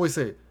 people always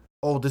say,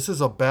 oh, this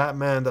is a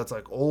Batman that's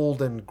like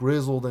old and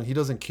grizzled and he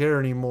doesn't care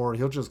anymore.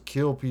 He'll just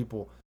kill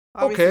people.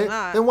 Obviously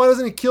not. Then why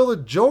doesn't he kill the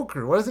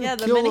Joker? Why doesn't he kill all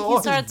his villains? Yeah, the minute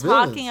he started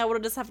talking, I would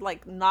have just have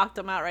like knocked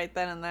him out right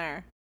then and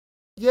there.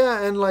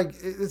 Yeah, and like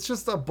it's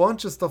just a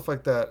bunch of stuff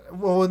like that.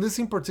 Well, in this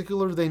in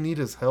particular, they need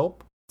his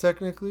help,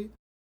 technically.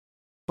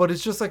 But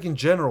it's just like in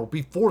general,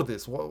 before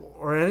this,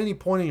 or at any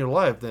point in your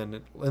life,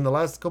 then in the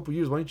last couple of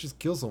years, why don't you just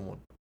kill someone?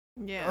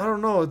 Yeah. I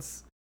don't know.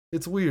 It's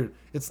weird.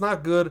 It's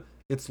not good.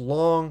 It's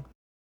long.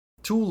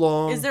 Too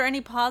long. Is there any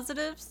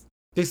positives?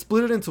 They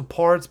split it into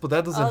parts, but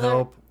that doesn't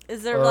help.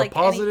 Is there like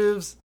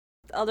positives?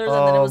 Other than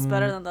that it was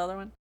better than the other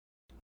one?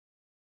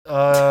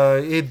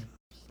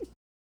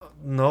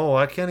 No,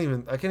 I can't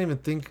even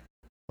think.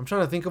 I'm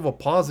trying to think of a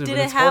positive.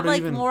 Did it have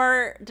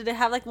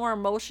more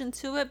emotion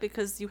to it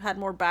because you had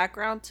more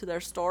background to their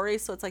story,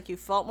 so it's like you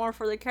felt more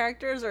for the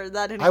characters, or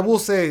that didn't? I will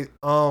say,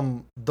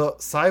 the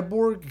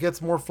Cyborg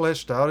gets more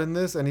fleshed out in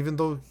this, and even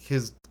though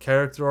his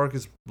character arc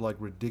is like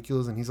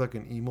ridiculous and he's like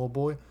an emo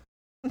boy,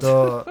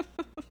 the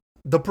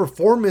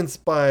performance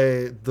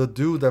by the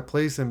dude that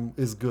plays him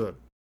is good.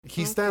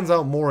 He stands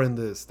out more in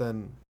this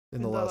than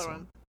in the last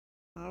one.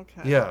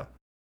 Okay. Yeah.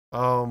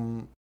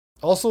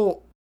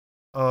 Also,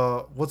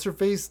 what's her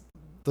face?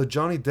 The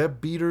Johnny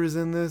Depp beater is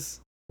in this,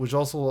 which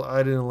also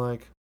I didn't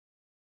like.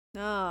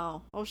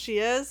 No. Oh, she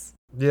is?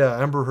 Yeah,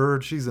 Amber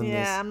Heard, she's in this.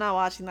 Yeah, I'm not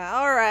watching that.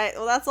 All right.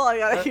 Well, that's all I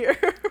gotta hear.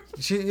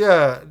 It's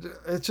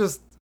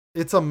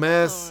a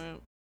mess. Right.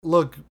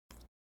 Look,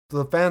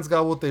 the fans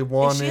got what they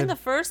wanted. Is she in the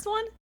first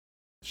one?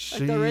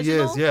 She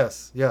is,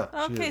 yes. Yeah.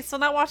 Okay, so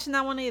not watching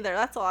that one either.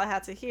 That's all I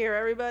had to hear,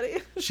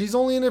 everybody. She's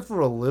only in it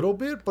for a little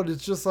bit, but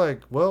it's just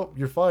like, well,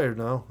 you're fired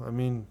now. I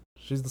mean,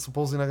 she's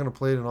supposedly not going to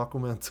play it in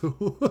Aquaman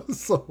 2.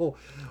 So.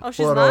 Oh,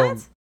 she's not?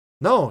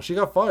 No, she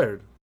got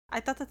fired. I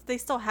thought that they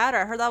still had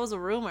her. I heard that was a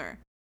rumor.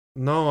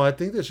 No, I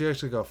think that she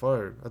actually got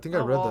fired. I think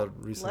I read that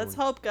recently. Let's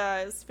hope,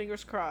 guys.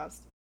 Fingers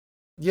crossed.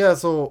 Yeah,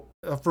 so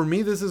for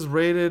me, this is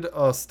rated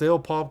stale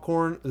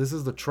popcorn. This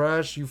is the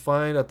trash you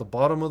find at the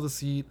bottom of the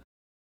seat.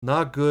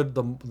 Not good.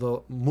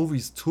 The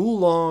movie's too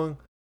long.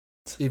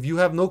 If you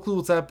have no clue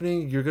what's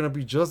happening, you're going to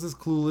be just as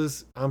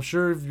clueless. I'm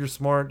sure if you're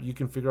smart, you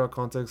can figure out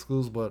context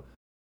clues, but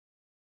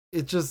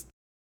it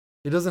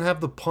doesn't have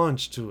the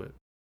punch to it.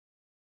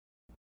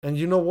 And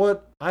you know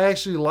what? I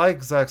actually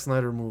like Zack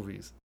Snyder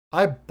movies.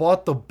 I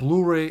bought the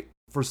Blu-ray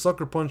for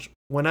Sucker Punch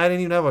when I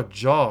didn't even have a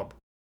job.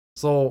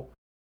 So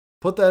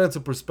put that into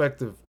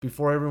perspective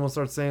before everyone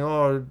starts saying,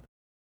 oh,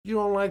 you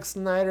don't like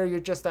Snyder, you're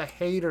just a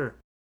hater.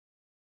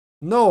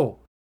 No.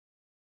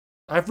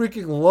 I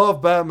freaking love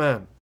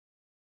Batman.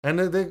 And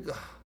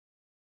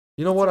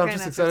you know what? I'm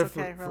just excited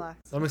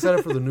I'm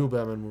excited for the new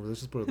Batman movie. Let's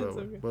just put it that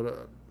way. Okay.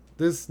 But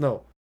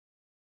no.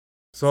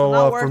 So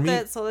not worth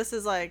it. So this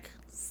is like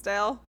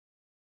stale.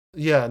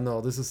 Yeah,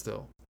 no, this is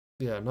still.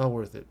 Yeah, not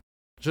worth it.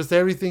 Just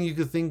everything you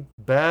could think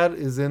bad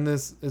is in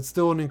this. It's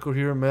still an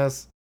incoherent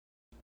mess.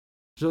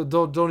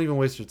 Don't even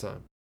waste your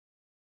time.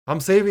 I'm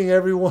saving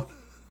everyone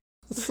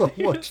so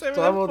much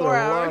time on their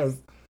lives.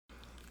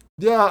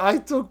 Yeah, I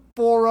took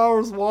 4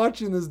 hours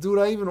watching this, dude.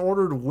 I even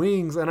ordered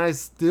wings, and I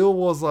still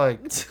was like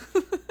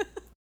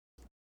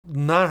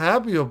not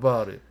happy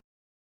about it.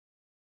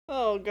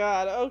 Oh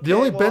God. Okay. The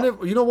only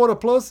benefit, you know what? A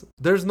plus.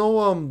 There's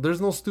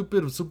no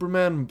stupid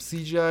Superman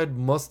CGI'd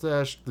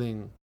mustache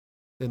thing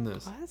in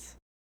this.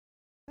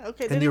 What?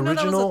 Okay. Didn't even know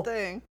that was a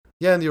thing.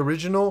 Yeah, in the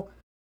original,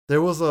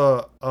 there was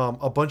a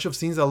bunch of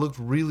scenes that looked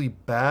really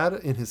bad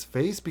in his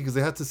face because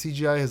they had to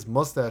CGI his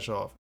mustache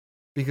off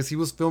because he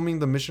was filming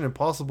the Mission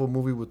Impossible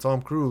movie with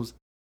Tom Cruise,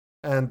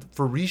 and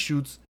for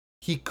reshoots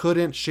he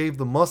couldn't shave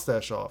the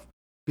mustache off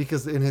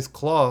because in his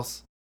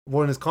clause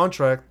or in his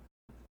contract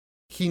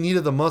he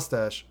needed the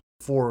mustache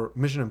for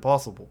Mission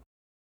Impossible.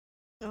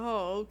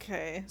 Oh,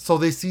 okay. So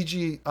they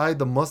CGI'd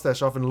the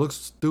mustache off and it looks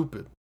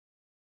stupid.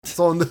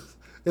 So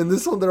in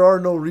this one there are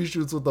no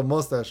reshoots with the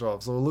mustache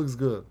off, so it looks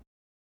good.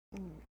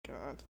 Oh my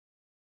God.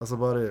 That's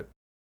about it.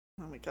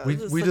 Oh my God.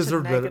 We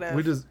deserve better.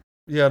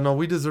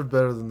 We deserve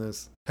better than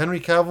this. Henry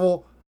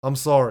Cavill, I'm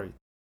sorry.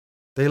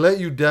 They let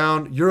you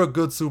down. You're a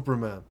good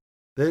Superman.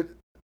 They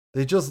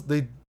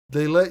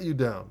let you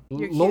down.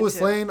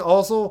 Lois Lane,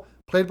 also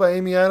played by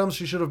Amy Adams,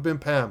 she should have been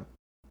Pam.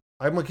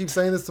 I'm gonna keep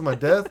saying this to my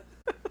death.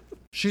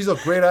 She's a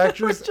great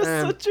actress. We're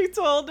just switching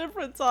to a whole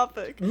different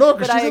topic. No,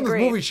 because she's in this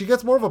movie. She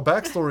gets more of a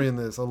backstory in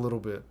this a little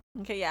bit.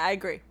 Okay, yeah, I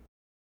agree.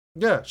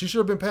 Yeah, she should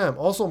have been Pam.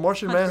 Also,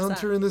 Martian 100%.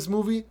 Manhunter in this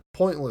movie,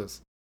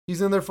 pointless.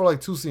 He's in there for like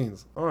 2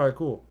 scenes. All right,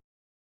 cool.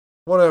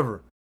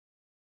 Whatever.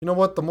 You know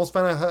what? The most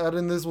fun I had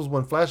in this was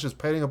when Flash is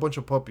petting a bunch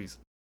of puppies.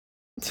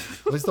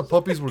 At least the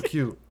puppies were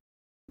cute.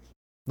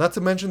 Not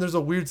to mention there's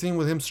a weird scene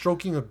with him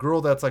stroking a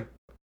girl that's like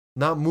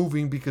not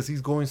moving because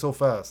he's going so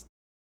fast.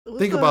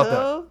 Think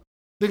about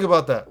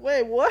that.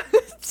 Wait, what?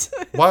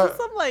 Why?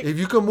 If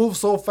you can move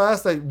so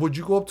fast, would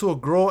you go up to a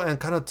girl and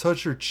kind of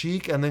touch her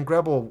cheek and then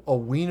grab a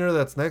wiener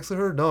that's next to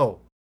her?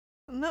 No.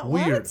 No.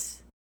 Weird. What?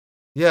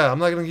 Yeah, I'm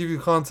not gonna give you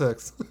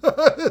context.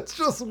 It's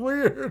just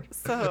weird.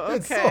 So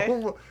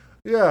okay.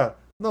 Yeah.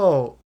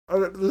 No.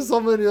 There's so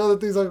many other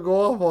things I could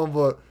go off on,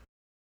 but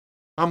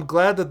I'm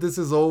glad that this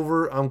is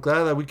over. I'm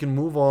glad that we can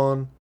move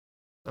on.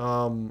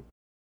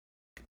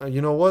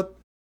 You know what?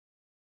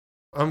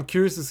 I'm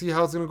curious to see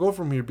how it's gonna go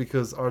from here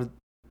because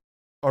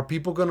are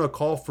people gonna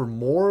call for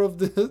more of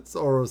this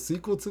or a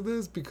sequel to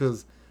this?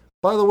 Because,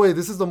 by the way,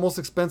 this is the most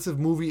expensive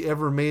movie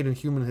ever made in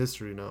human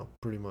history now,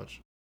 pretty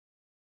much.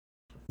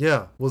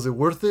 Yeah, was it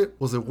worth it?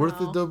 Was it worth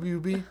it,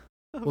 WB?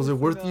 Was it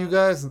worth it, you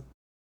guys?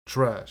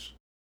 Trash.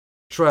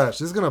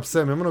 This is gonna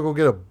upset me. I'm gonna go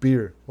get a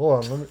beer.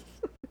 Hold on, let me.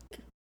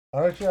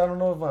 Actually, I don't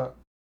know if I.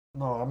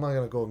 No, I'm not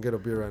gonna go and get a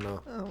beer right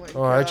now. Oh my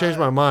God. I changed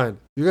my mind.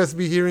 You guys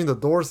be hearing the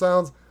door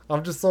sounds.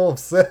 I'm just so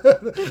upset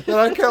that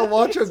I can't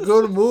watch a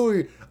good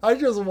movie. I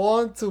just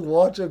want to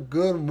watch a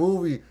good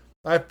movie.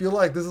 I feel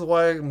like this is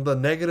why I'm the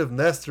negative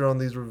Nestor on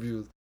these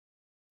reviews.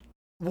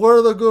 Where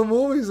are the good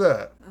movies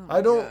at? Oh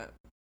I don't.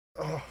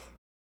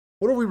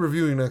 What are we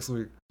reviewing next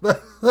week?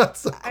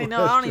 That's I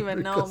know. I don't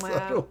even know,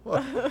 man.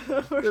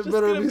 We're just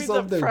better be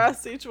something.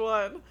 Depressed each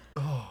one.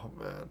 Oh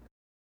man,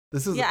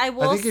 this is. Yeah, I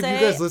think if you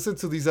guys listen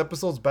to these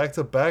episodes back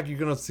to back, you're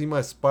gonna see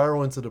my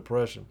spiral into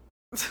depression.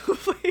 Oh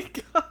my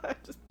God.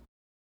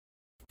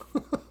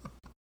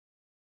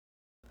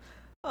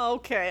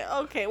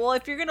 Okay. Well,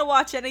 if you're gonna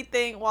watch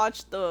anything,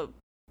 watch the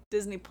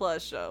Disney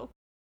Plus show.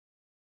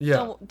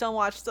 Yeah. Don't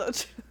watch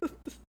the.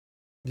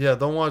 Yeah,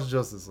 don't watch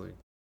Justice League.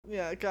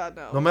 Yeah, God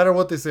no. No matter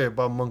what they say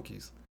about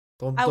monkeys,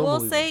 don't. I will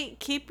say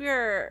keep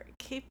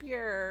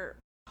your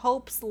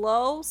hopes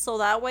low, so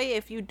that way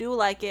if you do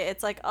like it,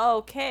 it's like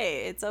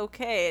okay, it's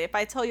okay. If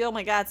I tell you, oh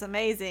my God, it's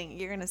amazing,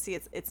 you're gonna see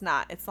it's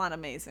not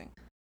amazing.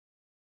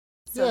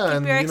 So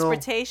keep your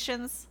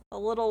expectations a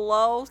little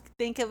low.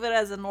 Think of it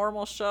as a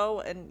normal show,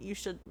 and you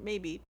should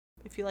maybe,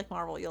 if you like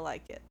Marvel, you'll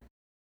like it.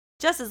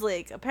 Justice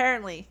League,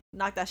 apparently,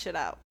 knock that shit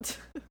out.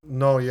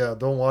 No, yeah,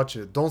 don't watch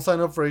it. Don't sign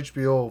up for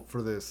HBO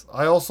for this.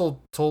 I also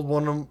told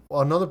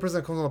another person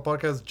that comes on the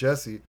podcast,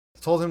 Jesse,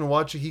 told him to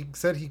watch it. He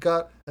said he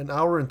got an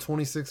hour and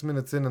 26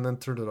 minutes in and then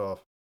turned it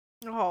off.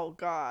 Oh,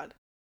 God.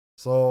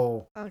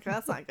 So. Okay,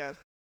 that's not good.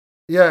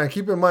 Yeah, and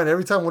keep in mind,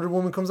 every time Wonder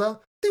Woman comes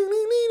out.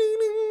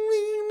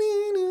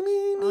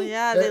 Oh,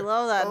 yeah, they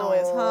love that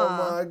noise, huh?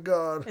 Oh, my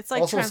God. It's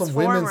like also some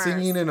women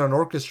singing in an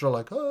orchestra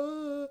like,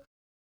 ah.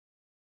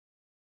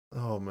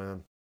 Oh,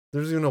 man.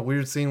 There's even a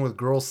weird scene with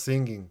girls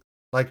singing.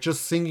 Like,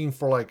 just singing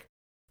for, like,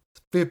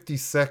 50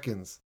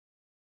 seconds.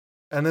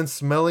 And then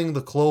smelling the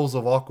clothes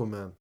of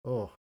Aquaman.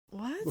 Oh.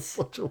 What? That's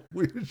such a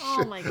weird shit.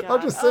 Oh, my God.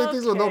 I'm just saying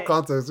things with no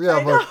context. Yeah,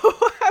 I know.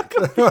 I'm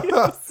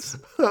confused.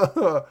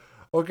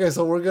 Okay,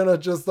 so we're gonna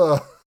just...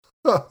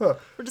 We're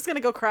just gonna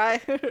go cry.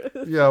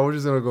 Yeah, we're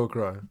just gonna go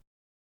cry.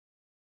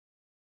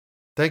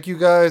 Thank you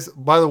guys.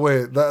 By the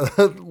way,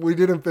 that we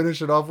didn't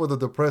finish it off with a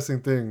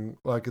depressing thing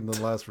like in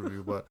the last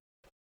review, but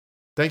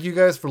thank you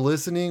guys for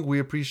listening. We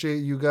appreciate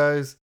you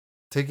guys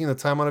taking the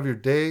time out of your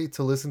day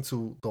to listen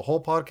to the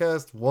whole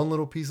podcast, one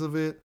little piece of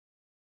it,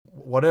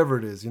 whatever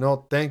it is.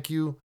 Thank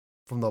you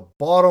from the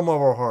bottom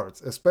of our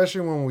hearts,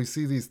 especially when we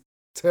see these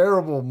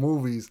terrible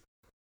movies.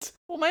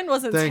 Well, mine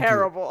wasn't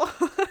terrible.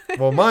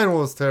 Well, mine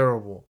was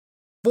terrible.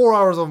 4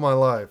 hours of my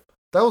life.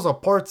 That was a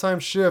part-time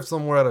shift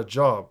somewhere at a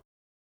job.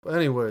 But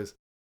anyways,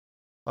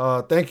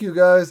 thank you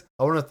guys.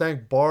 I want to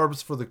thank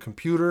Barbs for the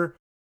computer.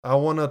 I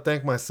want to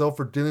thank myself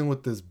for dealing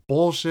with this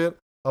bullshit.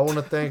 I want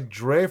to thank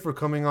Dre for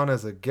coming on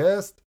as a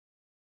guest.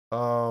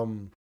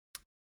 Who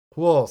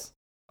else?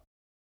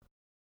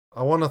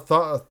 I want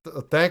to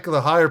thank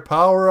the higher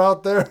power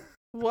out there.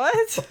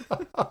 What?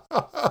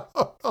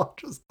 I'm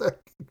just thinking.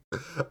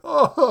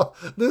 Oh,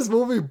 this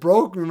movie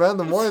broke me, man.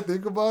 The more I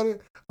think about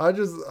it, I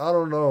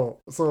don't know.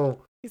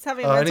 So he's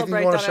having a mental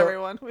breakdown,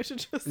 everyone. We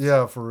should just...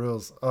 Yeah, for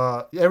reals.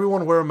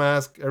 Everyone wear a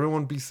mask.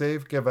 Everyone be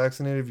safe. Get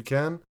vaccinated if you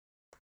can.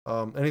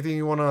 Anything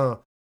you want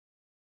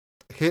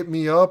to hit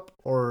me up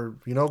or,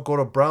 go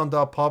to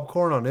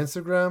brown.popcorn on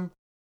Instagram.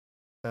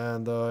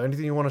 And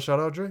anything you want to shout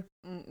out, Dre?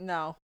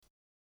 No.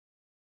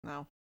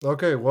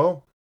 Okay,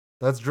 well,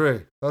 that's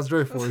Dre. That's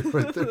Dre for you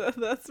right there.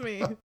 That's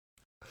me.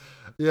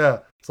 Yeah,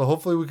 so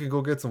hopefully we can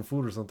go get some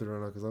food or something right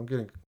now because I'm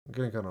getting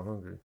kind of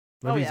hungry.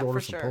 Maybe order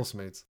some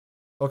Postmates.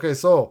 Okay,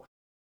 so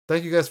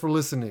thank you guys for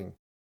listening.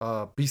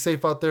 Be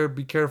safe out there.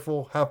 Be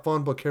careful. Have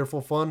fun, but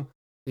careful fun.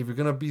 If you're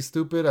going to be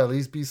stupid, at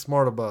least be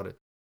smart about it.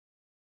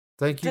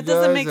 Thank you guys. That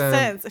doesn't make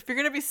sense. If you're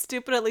going to be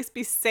stupid, at least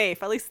be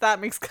safe. At least that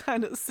makes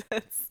kind of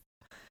sense.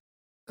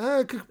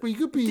 You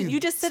could be you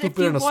just said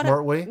stupid in a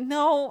smart way.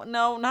 No,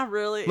 not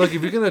really. Look,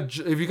 if you're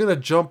gonna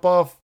jump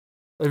off,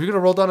 if you're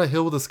gonna roll down a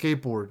hill with a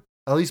skateboard,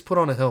 at least put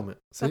on a helmet.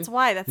 See? That's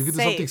why. That's you could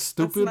do something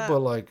stupid, but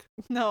like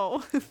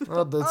no,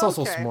 that's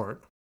also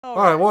smart. All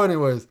right. Well,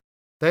 anyways,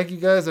 thank you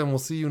guys, and we'll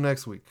see you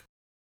next week.